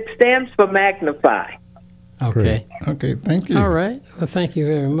 and it stands for magnify. Okay. Okay, thank you. All right. Well, thank you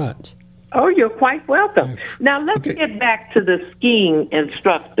very much. Oh, you're quite welcome. Now, let's get back to the skiing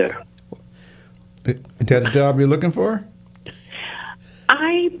instructor. Is that a job you're looking for?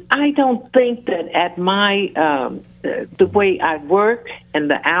 I don't think that at my the way I work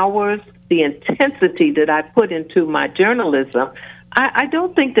and the hours, the intensity that I put into my journalism, I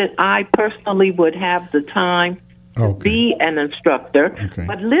don't think that I personally would have the time to be an instructor. Okay.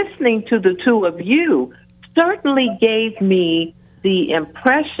 But listening to the two of you certainly gave me the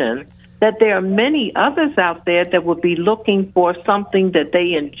impression that there are many others out there that would be looking for something that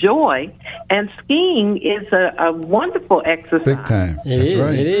they enjoy, and skiing is a wonderful exercise. Big time. That's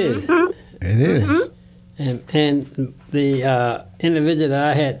right. It is. It is. And the individual that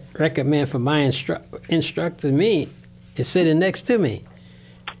I had recommend for my instructor me is sitting next to me.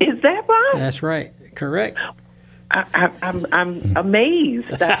 Is that right? That's right. Correct. I'm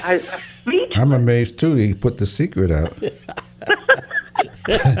amazed. I'm amazed too. He put the secret out.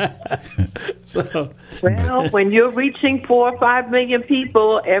 Well, when you're reaching 4 or 5 million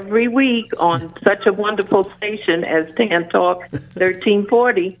people every week on such a wonderful station as Tan Talk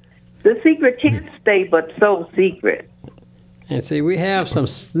 1340, the secret can't stay but so secret. And see, we have some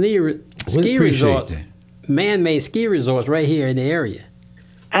ski resorts, man-made ski resorts right here in the area.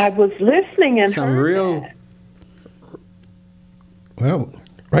 I was listening and some real. Well,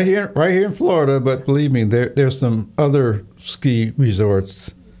 right here in Florida, but believe me, there's some other ski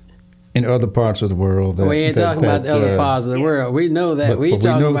resorts in other parts of the world. We ain't talking about the other parts of the world. We know that. We're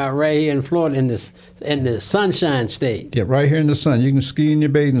talking about right here in Florida, in the Sunshine State. Yeah, right here in the sun. You can ski in your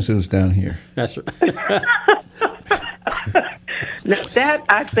bathing suits down here. That's right. Now, that,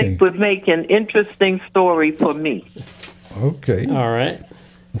 I think, would make an interesting story for me. Okay. All right.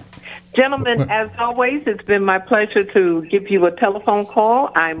 Gentlemen, as always, it's been my pleasure to give you a telephone call.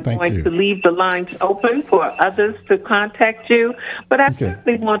 I'm going to leave the lines open for others to contact you, but I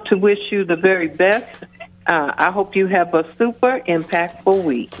certainly want to wish you the very best. I hope you have a super impactful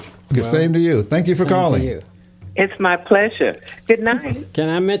week. Okay, same to you. Thank you for calling. To you. It's my pleasure. Good night. Can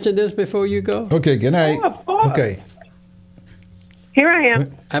I mention this before you go? Okay, good night. Oh, of course. Okay. Here I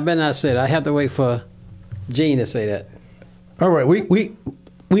am. I better not say that. I have to wait for Gene to say that. All right, we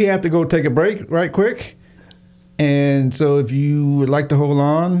have to go take a break right quick. And so if you would like to hold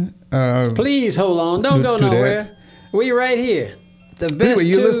on. Please hold on. Don't go nowhere. We right here. The best anyway,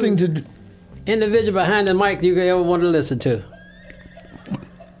 you're listening to individual behind the mic you could ever want to listen to.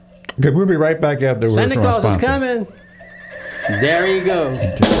 Okay, we'll be right back after the word Santa from our Claus is sponsor. coming. There you go.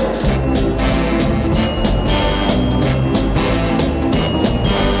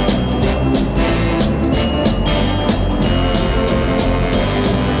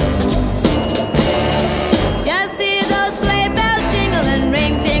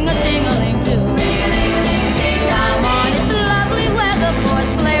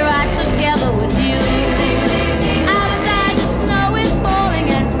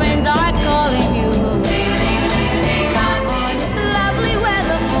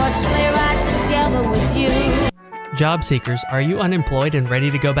 Job seekers, are you unemployed and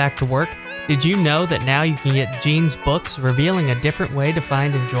ready to go back to work? Did you know that now you can get Gene's books revealing a different way to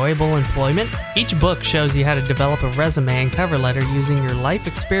find enjoyable employment? Each book shows you how to develop a resume and cover letter using your life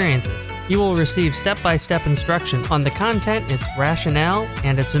experiences. You will receive step-by-step instruction on the content, its rationale,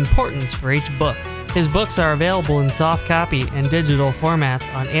 and its importance for each book. His books are available in soft copy and digital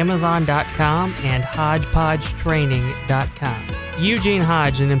formats on Amazon.com and HodgePodgeTraining.com. Eugene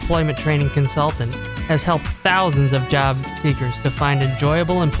Hodge, an employment training consultant, has helped thousands of job seekers to find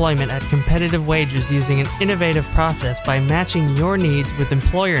enjoyable employment at competitive wages using an innovative process by matching your needs with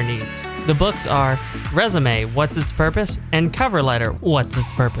employer needs. The books are Resume, What's Its Purpose? And Cover Letter, What's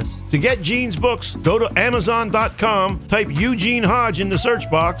Its Purpose? To get Gene's books, go to Amazon.com, type Eugene Hodge in the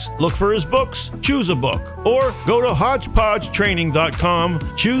search box, look for his books, choose a book. Or go to HodgepodgeTraining.com,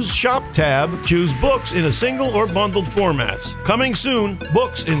 choose Shop tab, choose books in a single or bundled formats. Coming soon,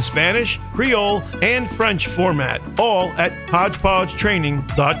 books in Spanish, Creole, and French format, all at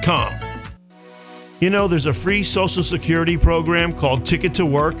HodgepodgeTraining.com. You know, there's a free Social Security program called Ticket to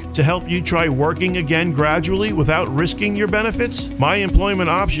Work to help you try working again gradually without risking your benefits. My Employment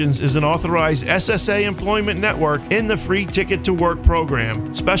Options is an authorized SSA employment network in the free Ticket to Work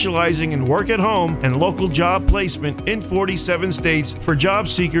program, specializing in work at home and local job placement in 47 states for job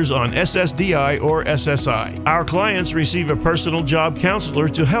seekers on SSDI or SSI. Our clients receive a personal job counselor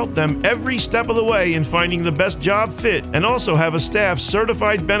to help them every step of the way in finding the best job fit, and also have a staff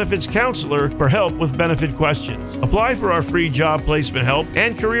certified benefits counselor for help with benefit questions. Apply for our free job placement help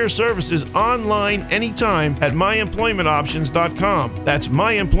and career services online anytime at myemploymentoptions.com. That's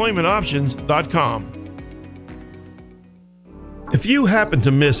myemploymentoptions.com. If you happen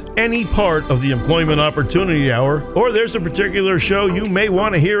to miss any part of the Employment Opportunity Hour, or there's a particular show you may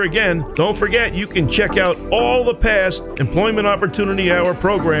want to hear again, don't forget you can check out all the past Employment Opportunity Hour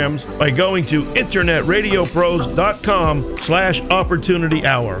programs by going to internetradiopros.com/opportunity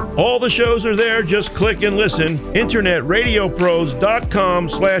hour. All the shows are there, just click and listen,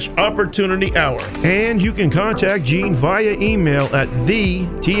 internetradiopros.com/opportunity hour. And you can contact Gene via email at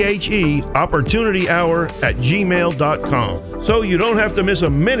opportunityhour@gmail.com. So you don't have to miss a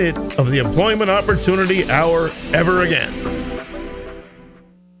minute of the Employment Opportunity Hour ever again.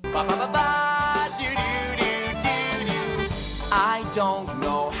 I don't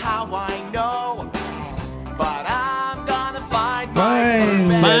know how I know, but I'm gonna find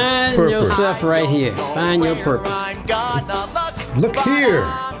yourself right here. Find your purpose. Look here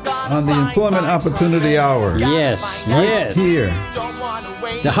on the Employment Opportunity Hour. Yes, right yes. Here.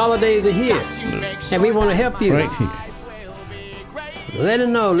 The holidays are here, and we want to help you. Right here. Let it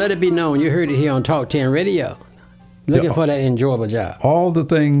know. Let it be known. You heard it here on Talk 10 Radio. Looking for that enjoyable job. All the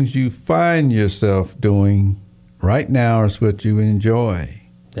things you find yourself doing right now is what you enjoy.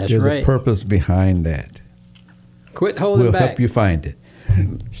 That's There's right. a purpose behind that. Quit holding We'll back. help you find it.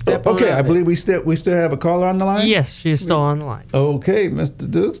 Step on Okay, out I there. believe we still have a caller on the line? Yes, she's still on the line. Okay,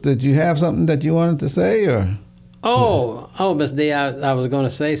 Mr. Dukes, did you have something that you wanted to say? Or Oh, Ms. D, I was going to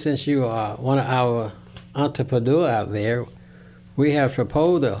say, since you are one of our entrepreneurs out there, we have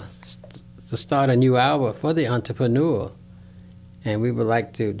proposed to start a new hour for the entrepreneur, and we would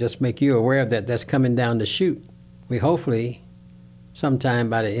like to just make you aware of that. That's coming down the chute. We hopefully sometime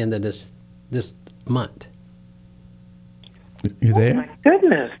by the end of this month. You there? My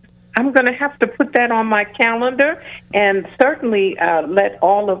goodness. I'm going to have to put that on my calendar and certainly let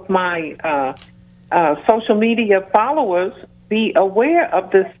all of my social media followers be aware of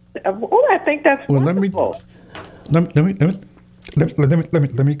this. I think that's wonderful. Let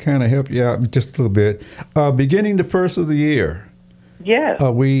me kind of help you out just a little bit. Beginning the first of the year, yes,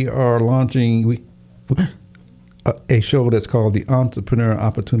 we are launching a show that's called the Entrepreneur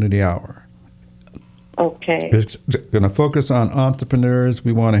Opportunity Hour. Okay. It's going to focus on entrepreneurs.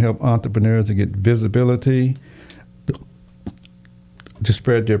 We want to help entrepreneurs to get visibility, to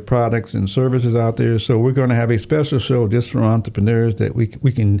spread their products and services out there. So we're going to have a special show just for entrepreneurs that we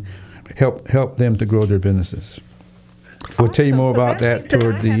can help them to grow their businesses. We'll tell you more about that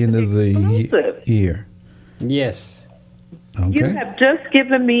toward the end of the year. Yes. Okay. You have just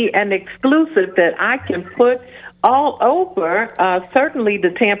given me an exclusive that I can put all over, certainly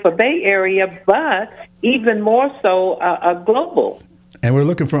the Tampa Bay area, but even more so global. And we're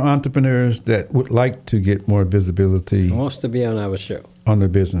looking for entrepreneurs that would like to get more visibility. Wants to be on our show. On their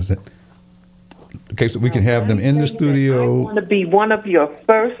business. Okay, so we can have them in the studio. I want to be one of your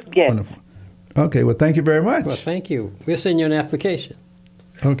first guests. Wonderful. Okay, well, thank you very much. Well, thank you. We'll send you an application.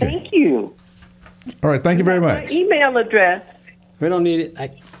 Okay. Thank you. All right, thank you very My much. email address. We don't need it.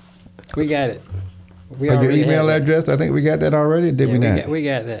 We got it. We Your already email have it. address, I think we got that already, did Yeah, we not? we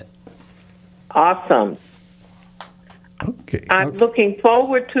got that. Awesome. Okay. I'm looking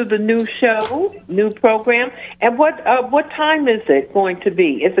forward to the new show, new program. And what time is it going to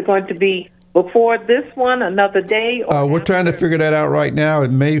be? Is it going to be before this one, another day? Or We're trying to figure that out right now.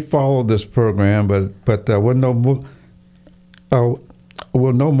 It may follow this program, but we'll know more.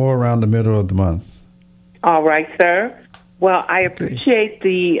 We'll know more around the middle of the month. All right, sir. Well, I appreciate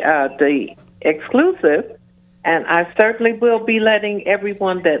the exclusive, and I certainly will be letting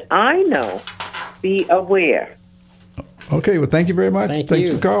everyone that I know be aware. Okay, well, thank you very much. Thanks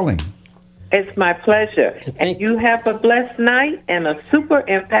Thanks for calling. It's my pleasure. And you have a blessed night and a super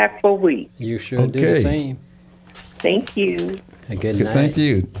impactful week. You sure do the Okay. same. Thank you. A good night. Thank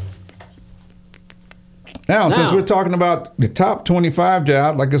you. Now, since we're talking about the top 25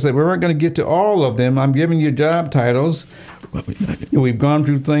 jobs, like I said, we weren't going to get to all of them. I'm giving you job titles. We've gone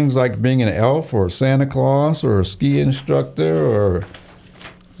through things like being an elf or Santa Claus or a ski instructor or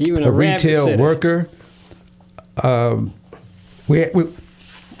Even a rabbit retail sitter. worker.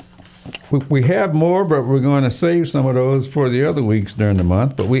 We have more, but we're going to save some of those for the other weeks during the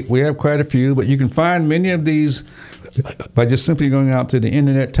month. But we have quite a few. But you can find many of these by just simply going out to the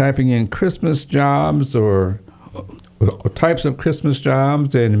internet, typing in Christmas jobs or types of Christmas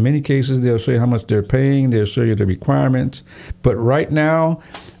jobs. And in many cases, they'll show you how much they're paying. They'll show you the requirements. But right now,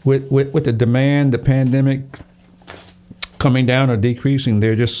 with the demand, the pandemic coming down or decreasing,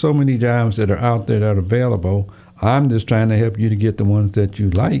 there are just so many jobs that are out there that are available. I'm just trying to help you to get the ones that you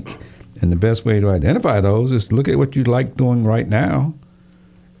like. And the best way to identify those is look at what you like doing right now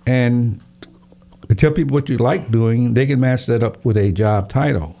and tell people what you like doing. They can match that up with a job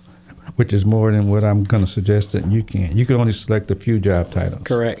title, which is more than what I'm going to suggest that you can. You can only select a few job titles.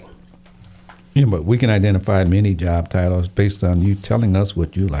 Correct. Yeah, but we can identify many job titles based on you telling us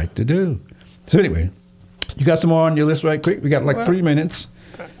what you like to do. So anyway, you got some more on your list right quick? We got like 3 minutes.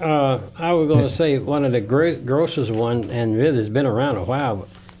 I was going to say one of the grocers one, and really it's been around a while, but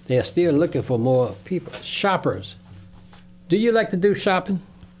they're still looking for more people, shoppers. Do you like to do shopping?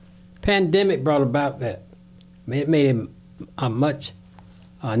 Pandemic brought about that. It made it much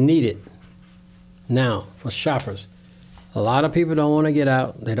needed now for shoppers. A lot of people don't want to get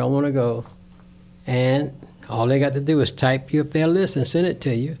out. They don't want to go. And all they got to do is type you up their list and send it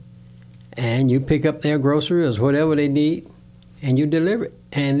to you. And you pick up their groceries, whatever they need, and you deliver it.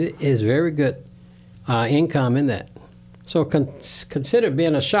 And it is very good income in that. So consider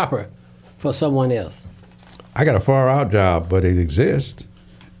being a shopper for someone else. I got a far out job, but it exists.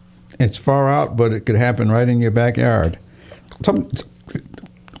 It's far out, but it could happen right in your backyard.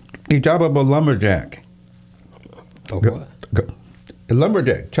 The job of a lumberjack. A what? A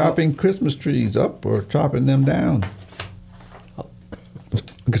lumberjack, chopping Christmas trees up or chopping them down.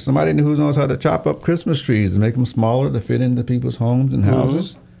 Because somebody who knows how to chop up Christmas trees and make them smaller to fit into people's homes and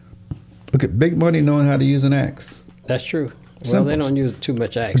houses. Look at big money knowing how to use an axe. That's true. Well, Simple. they don't use too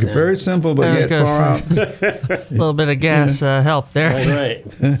much axe now. Very simple, but yet far out. A little bit of gas help there. That's right.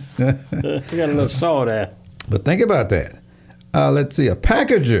 You got a little saw there. But think about that. Let's see, a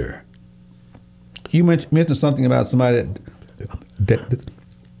packager. You mentioned something about somebody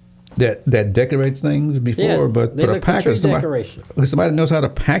that decorates things before, Yeah, but they a look for tree packager, decoration. somebody knows how to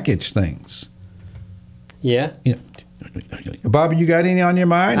package things. Yeah. Bobby, you got any on your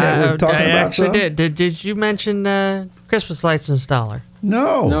mind that we're talking I about? actually some? did. Did you mention Christmas lights installer?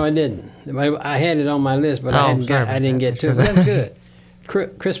 No. No, I didn't. I had it on my list, but I didn't get to it. But that's good.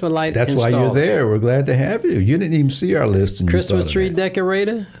 Christmas light That's why installer. you're there. We're glad to have you. You didn't even see our list. And you Christmas thought of tree that.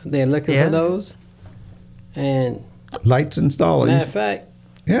 decorator. They're looking for those. And Lights installers. matter of fact,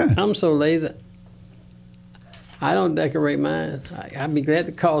 Yeah. I'm so lazy. I don't decorate mine. I'd be glad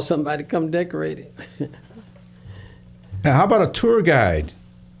to call somebody to come decorate it. Now, how about a tour guide?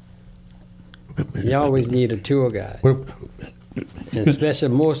 You always need a tour guide, and especially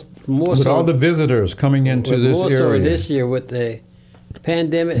more With so all the visitors coming into this more area. so this year with the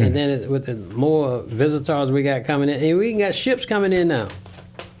pandemic, and then with the more visitors we got coming in, and we got ships coming in now.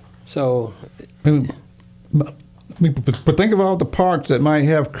 So, But think of all the parks that might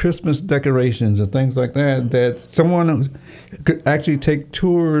have Christmas decorations and things like that. That someone could actually take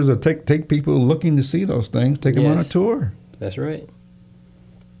tours or take people looking to see those things. Take them on a Yes. tour. that's right.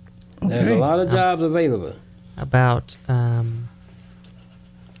 There's Okay. a lot of jobs available. About I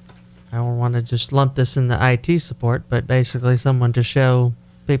don't want to just lump this in the IT support, but basically someone to show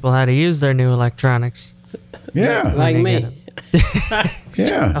people how to use their new electronics. Yeah. Like When they me. get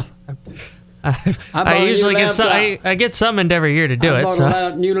Yeah. I bought a new usually get laptop. I get summoned every year to do I it. bought So.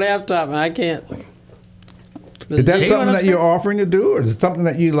 a new laptop, and I can't. Is that Mr. G, something that you're offering to do, or is it something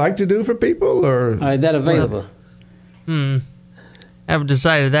that you like to do for people, or? Is that available? Haven't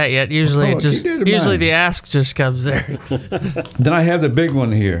decided that yet. Usually, Oh, just keep that in usually mind. the ask just comes there. Then I have the big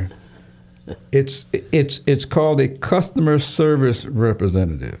one here. It's called a customer service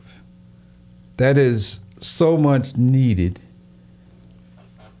representative. That is so much needed.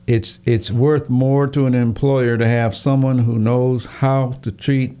 It's worth more to an employer to have someone who knows how to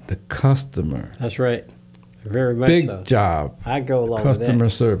treat the customer. That's right. Very much Big so. job. I go along Customer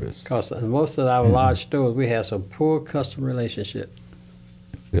with that. service. Because most of our large stores, we have some poor customer relationship.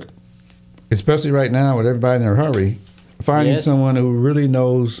 especially right now with everybody in a hurry, finding Yes. someone who really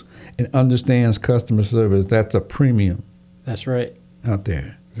knows and understands customer service, that's a premium That's right. out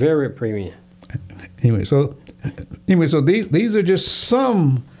there. Very premium. Anyway, so these are just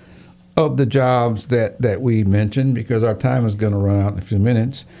some of the jobs that we mentioned, because our time is going to run out in a few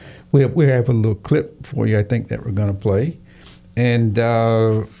minutes. We have a little clip for you, I think, that we're going to play, and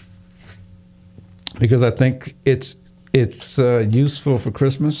because I think it's useful for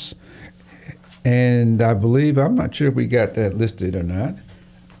Christmas, and I believe, I'm not sure if we got that listed or not.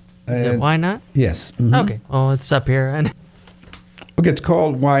 Is it Why Not? Yes. Mhm. Okay. Well, it's up here. And Okay, it's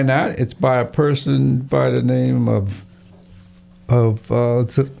called Why Not? It's by a person by the name of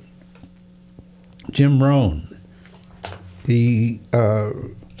Jim Rohn. He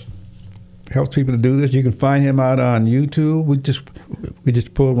helps people to do this. You can find him out on YouTube. We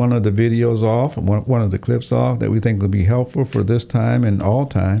just pulled one of the videos off, one of the clips off that we think will be helpful for this time and all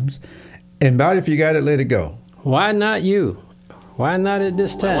times. And Bobby, if you got it, let it go. Why not you? Why not at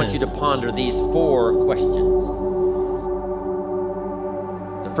this time? I want you to ponder these 4 questions.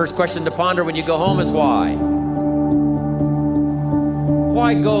 The first question to ponder when you go home is why?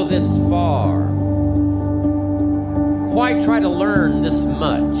 Why go this far? Why try to learn this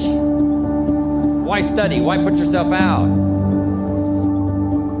much? Why study? Why put yourself out?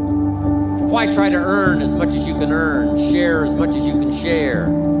 Why try to earn as much as you can earn, share as much as you can share?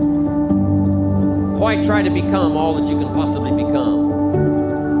 Why try to become all that you can possibly become?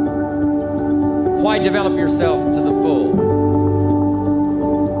 Why develop yourself to the full?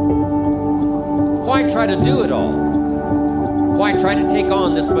 Why try to do it all? Why try to take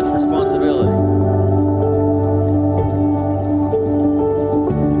on this much responsibility?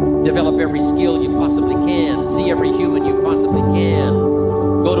 Develop every skill you possibly can, see every human you possibly can,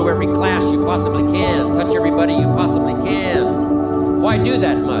 go to every class you possibly can, touch everybody you possibly can. Why do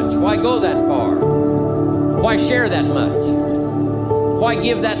that much? Why go that far? Why share that much? Why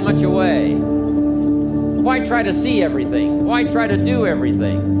give that much away? Why try to see everything? Why try to do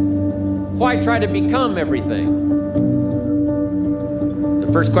everything? Why try to become everything?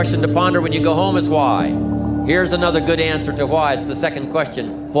 The first question to ponder when you go home is why. Here's another good answer to why. It's the second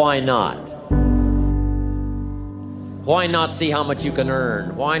question. Why not? Why not see how much you can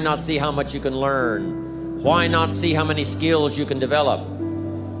earn? Why not see how much you can learn? Why not see how many skills you can develop?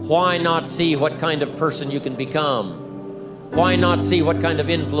 Why not see what kind of person you can become? Why not see what kind of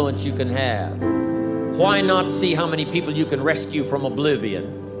influence you can have? Why not see how many people you can rescue from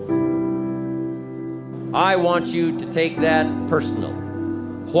oblivion? I want you to take that personal.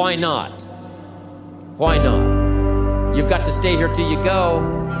 Why not? Why not? You've got to stay here till you go.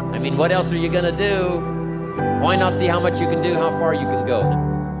 I mean, what else are you going to do? Why not see how much you can do, how far you can go?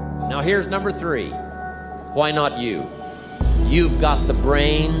 Now here's number 3. Why not you? You've got the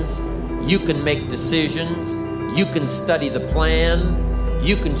brains. You can make decisions. You can study the plan.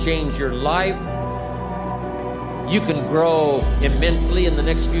 You can change your life. You can grow immensely in the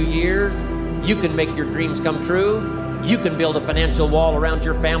next few years. You can make your dreams come true. You can build a financial wall around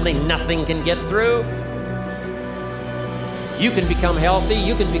your family nothing can get through. You can become healthy.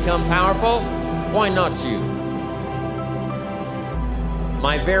 You can become powerful. Why not you?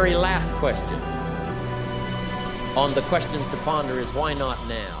 My very last question on the questions to ponder is why not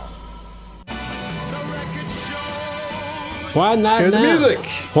now? Why not Hear the now? music.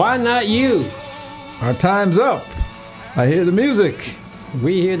 Why not you? Our time's up. I hear the music.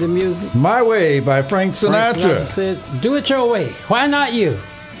 We hear the music. My Way by Frank Frank Sinatra. Sinatra said, do it your way. Why not you?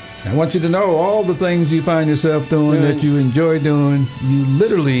 I want you to know all the things you find yourself doing that you enjoy doing, you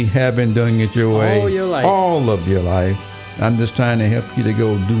literally have been doing it your way. All your life. All of your life. I'm just trying to help you to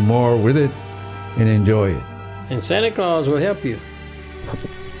go do more with it and enjoy it. And Santa Claus will help you.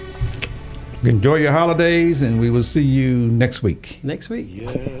 Enjoy your holidays, and we will see you next week. Next week.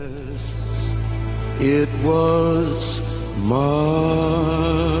 Yes, it was my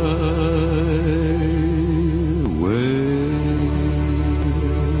way.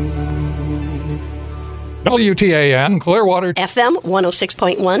 WTAN Clearwater, FM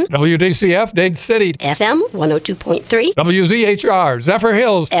 106.1, WDCF Dade City, FM 102.3, WZHR Zephyr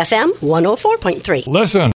Hills, FM 104.3. Listen.